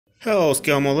Hello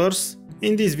scale modelers!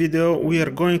 In this video we are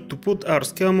going to put our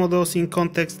scale models in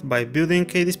context by building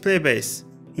a display base.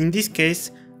 In this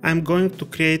case I'm going to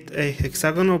create a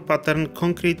hexagonal pattern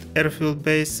concrete airfield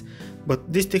base,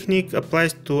 but this technique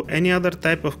applies to any other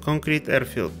type of concrete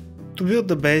airfield. To build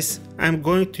the base I'm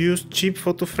going to use cheap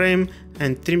photo frame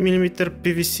and 3mm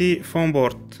PVC foam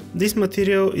board. This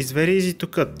material is very easy to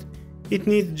cut. It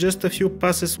needs just a few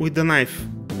passes with the knife.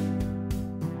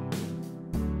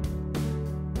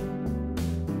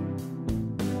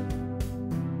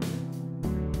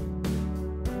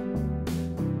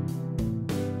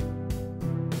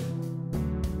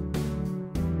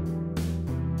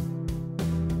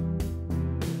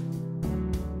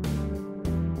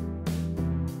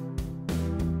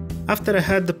 After I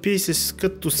had the pieces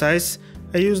cut to size,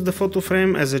 I used the photo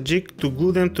frame as a jig to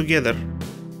glue them together.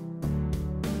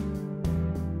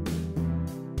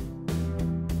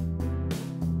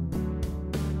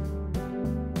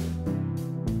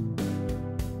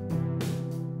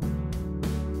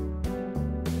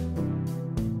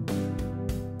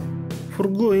 For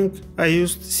gluing, I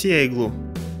used CA glue.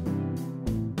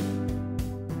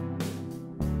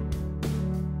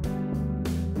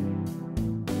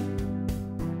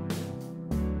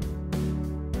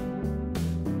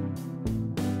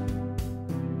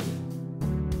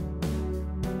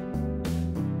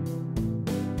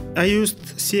 I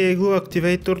used CA glue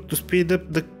activator to speed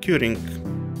up the curing.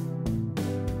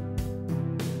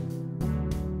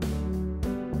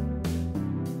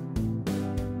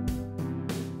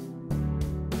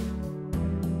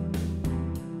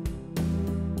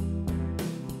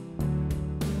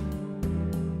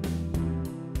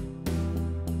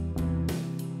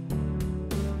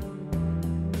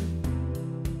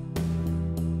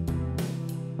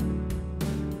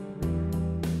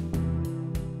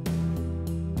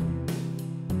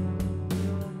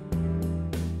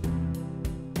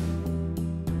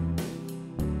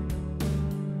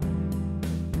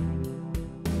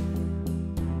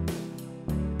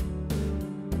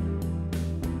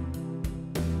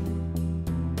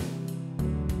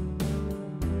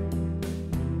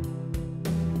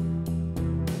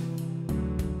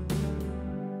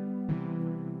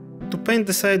 To paint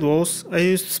the side walls, I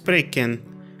used spray can.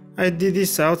 I did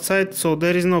this outside, so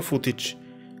there is no footage.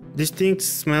 This thing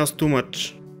smells too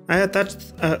much. I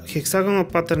attached a hexagonal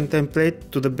pattern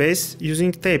template to the base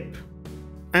using tape.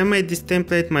 I made this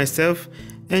template myself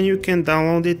and you can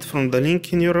download it from the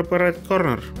link in your upper right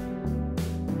corner.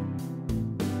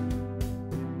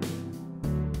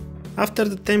 After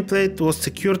the template was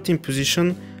secured in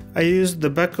position, I used the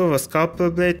back of a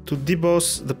scalpel blade to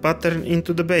deboss the pattern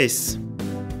into the base.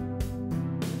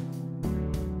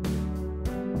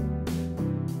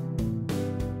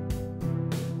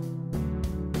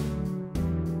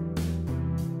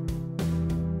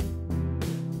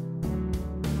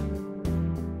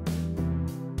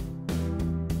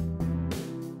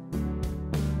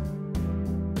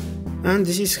 And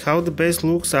this is how the base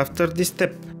looks after this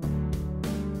step.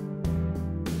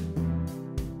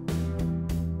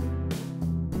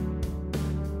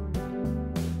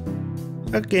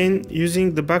 Again,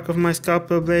 using the back of my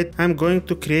scalpel blade, I'm going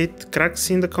to create cracks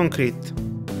in the concrete.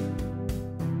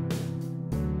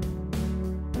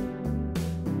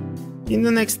 In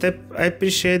the next step, I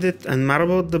pre-shaded and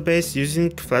marbled the base using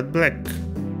flat black.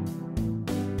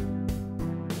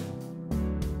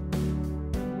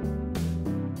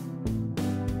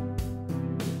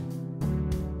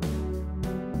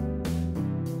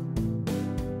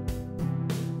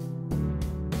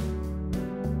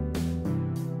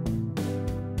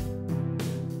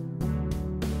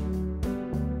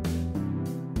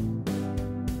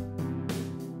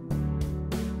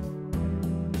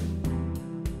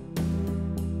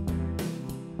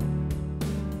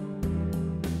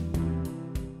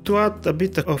 To add a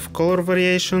bit of color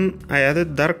variation, I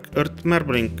added dark earth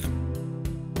marbling.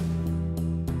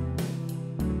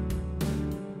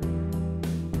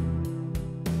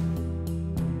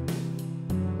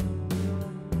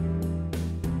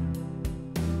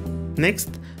 Next,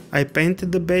 I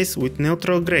painted the base with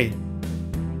neutral grey.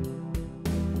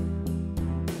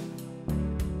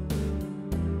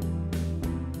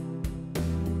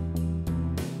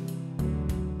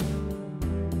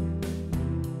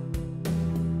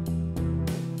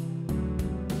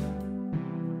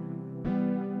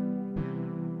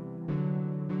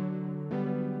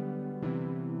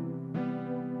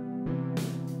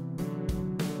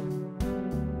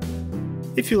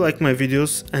 If you like my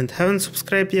videos and haven't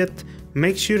subscribed yet,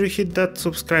 make sure you hit that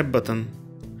subscribe button.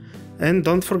 And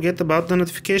don't forget about the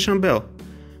notification bell.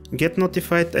 Get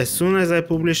notified as soon as I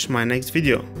publish my next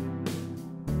video.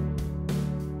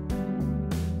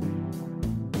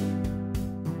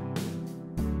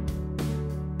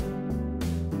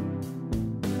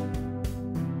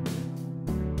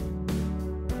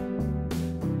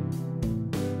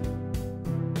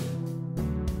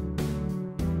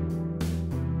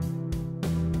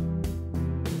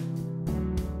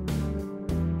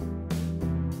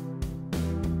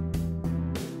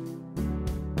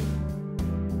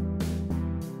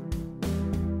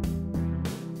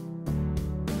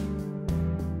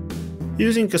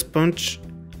 Using a sponge,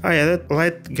 I added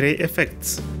light grey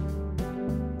effects.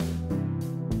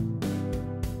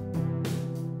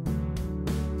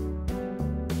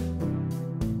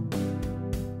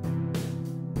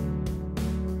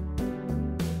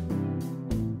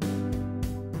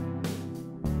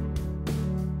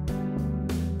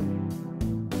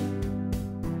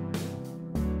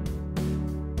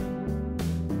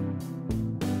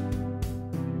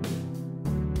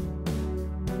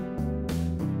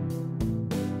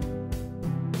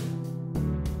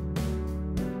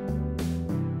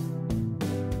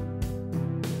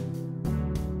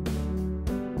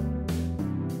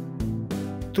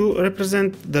 To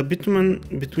represent the bitumen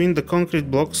between the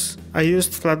concrete blocks, I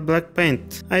used flat black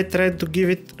paint. I tried to give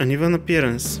it an even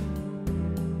appearance.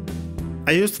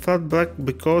 I used flat black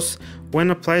because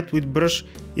when applied with brush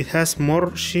it has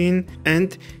more sheen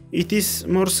and it is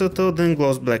more subtle than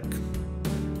gloss black.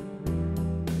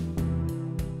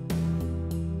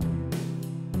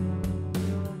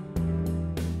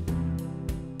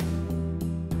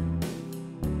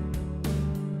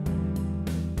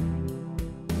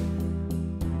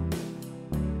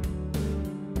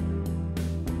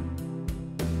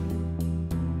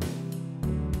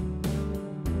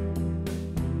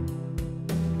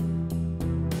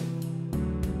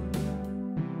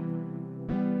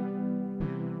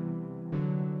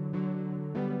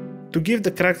 To give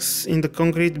the cracks in the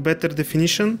concrete better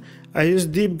definition, I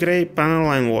used deep grey panel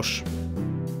line wash.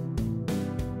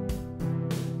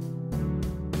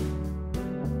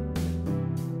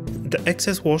 The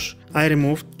excess wash I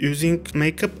removed using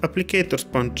makeup applicator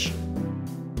sponge.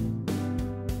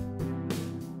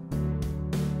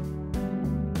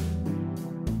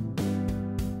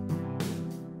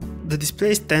 The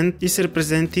display stand is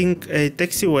representing a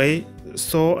taxiway,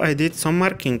 so I did some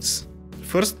markings.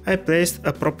 First, I placed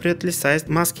appropriately sized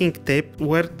masking tape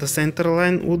where the center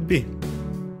line would be.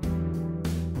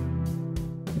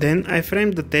 Then I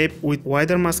framed the tape with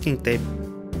wider masking tape.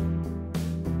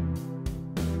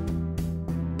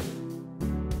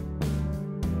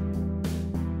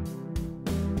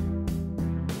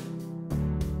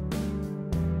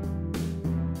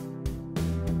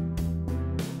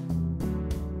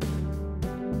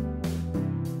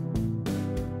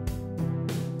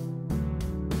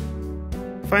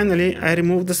 Finally, I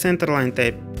removed the centerline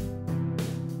tape.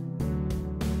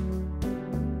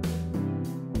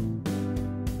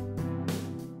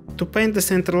 To paint the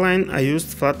centerline, I used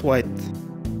flat white.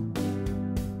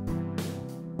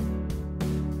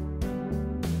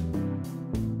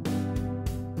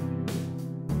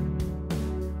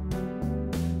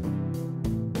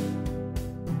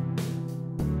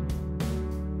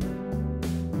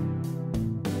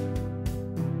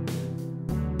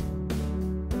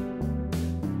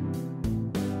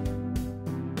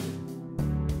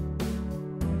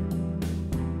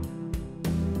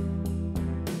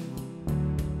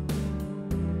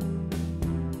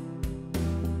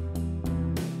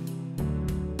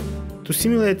 To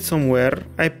simulate some wear,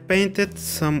 I painted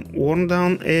some worn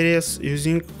down areas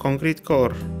using concrete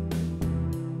color.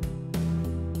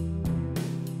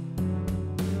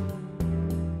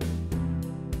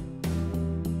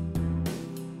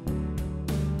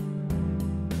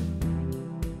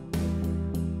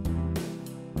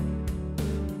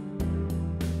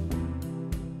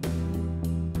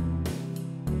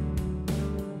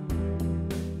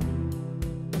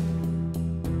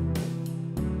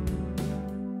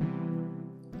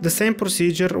 The same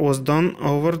procedure was done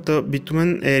over the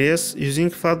bitumen areas using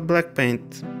flat black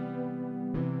paint.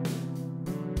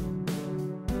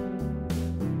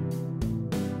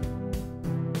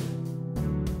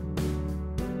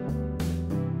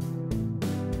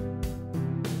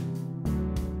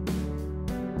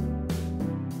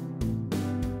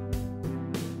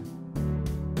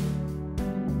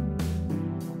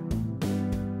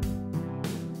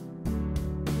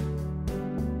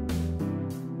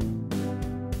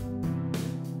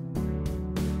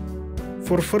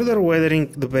 For further weathering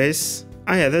the base,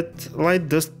 I added light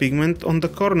dust pigment on the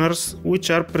corners, which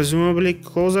are presumably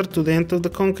closer to the end of the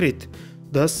concrete,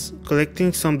 thus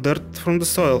collecting some dirt from the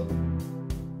soil.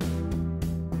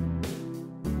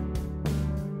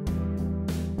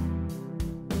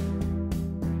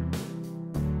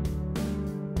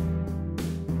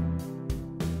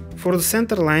 For the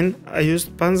center line, I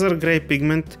used panzer gray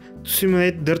pigment to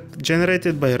simulate dirt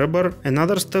generated by rubber and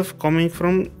other stuff coming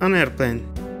from an airplane.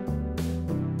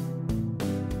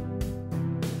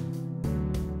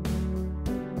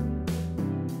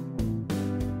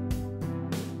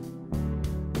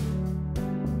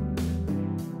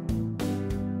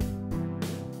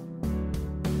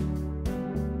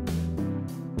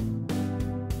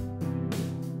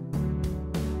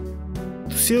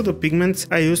 seal the pigments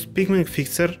I used pigment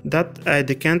fixer that I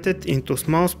decanted into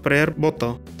small sprayer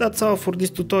bottle. That's all for this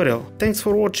tutorial. Thanks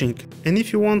for watching, and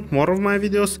if you want more of my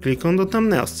videos, click on the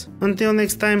thumbnails. Until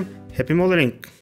next time, happy modeling!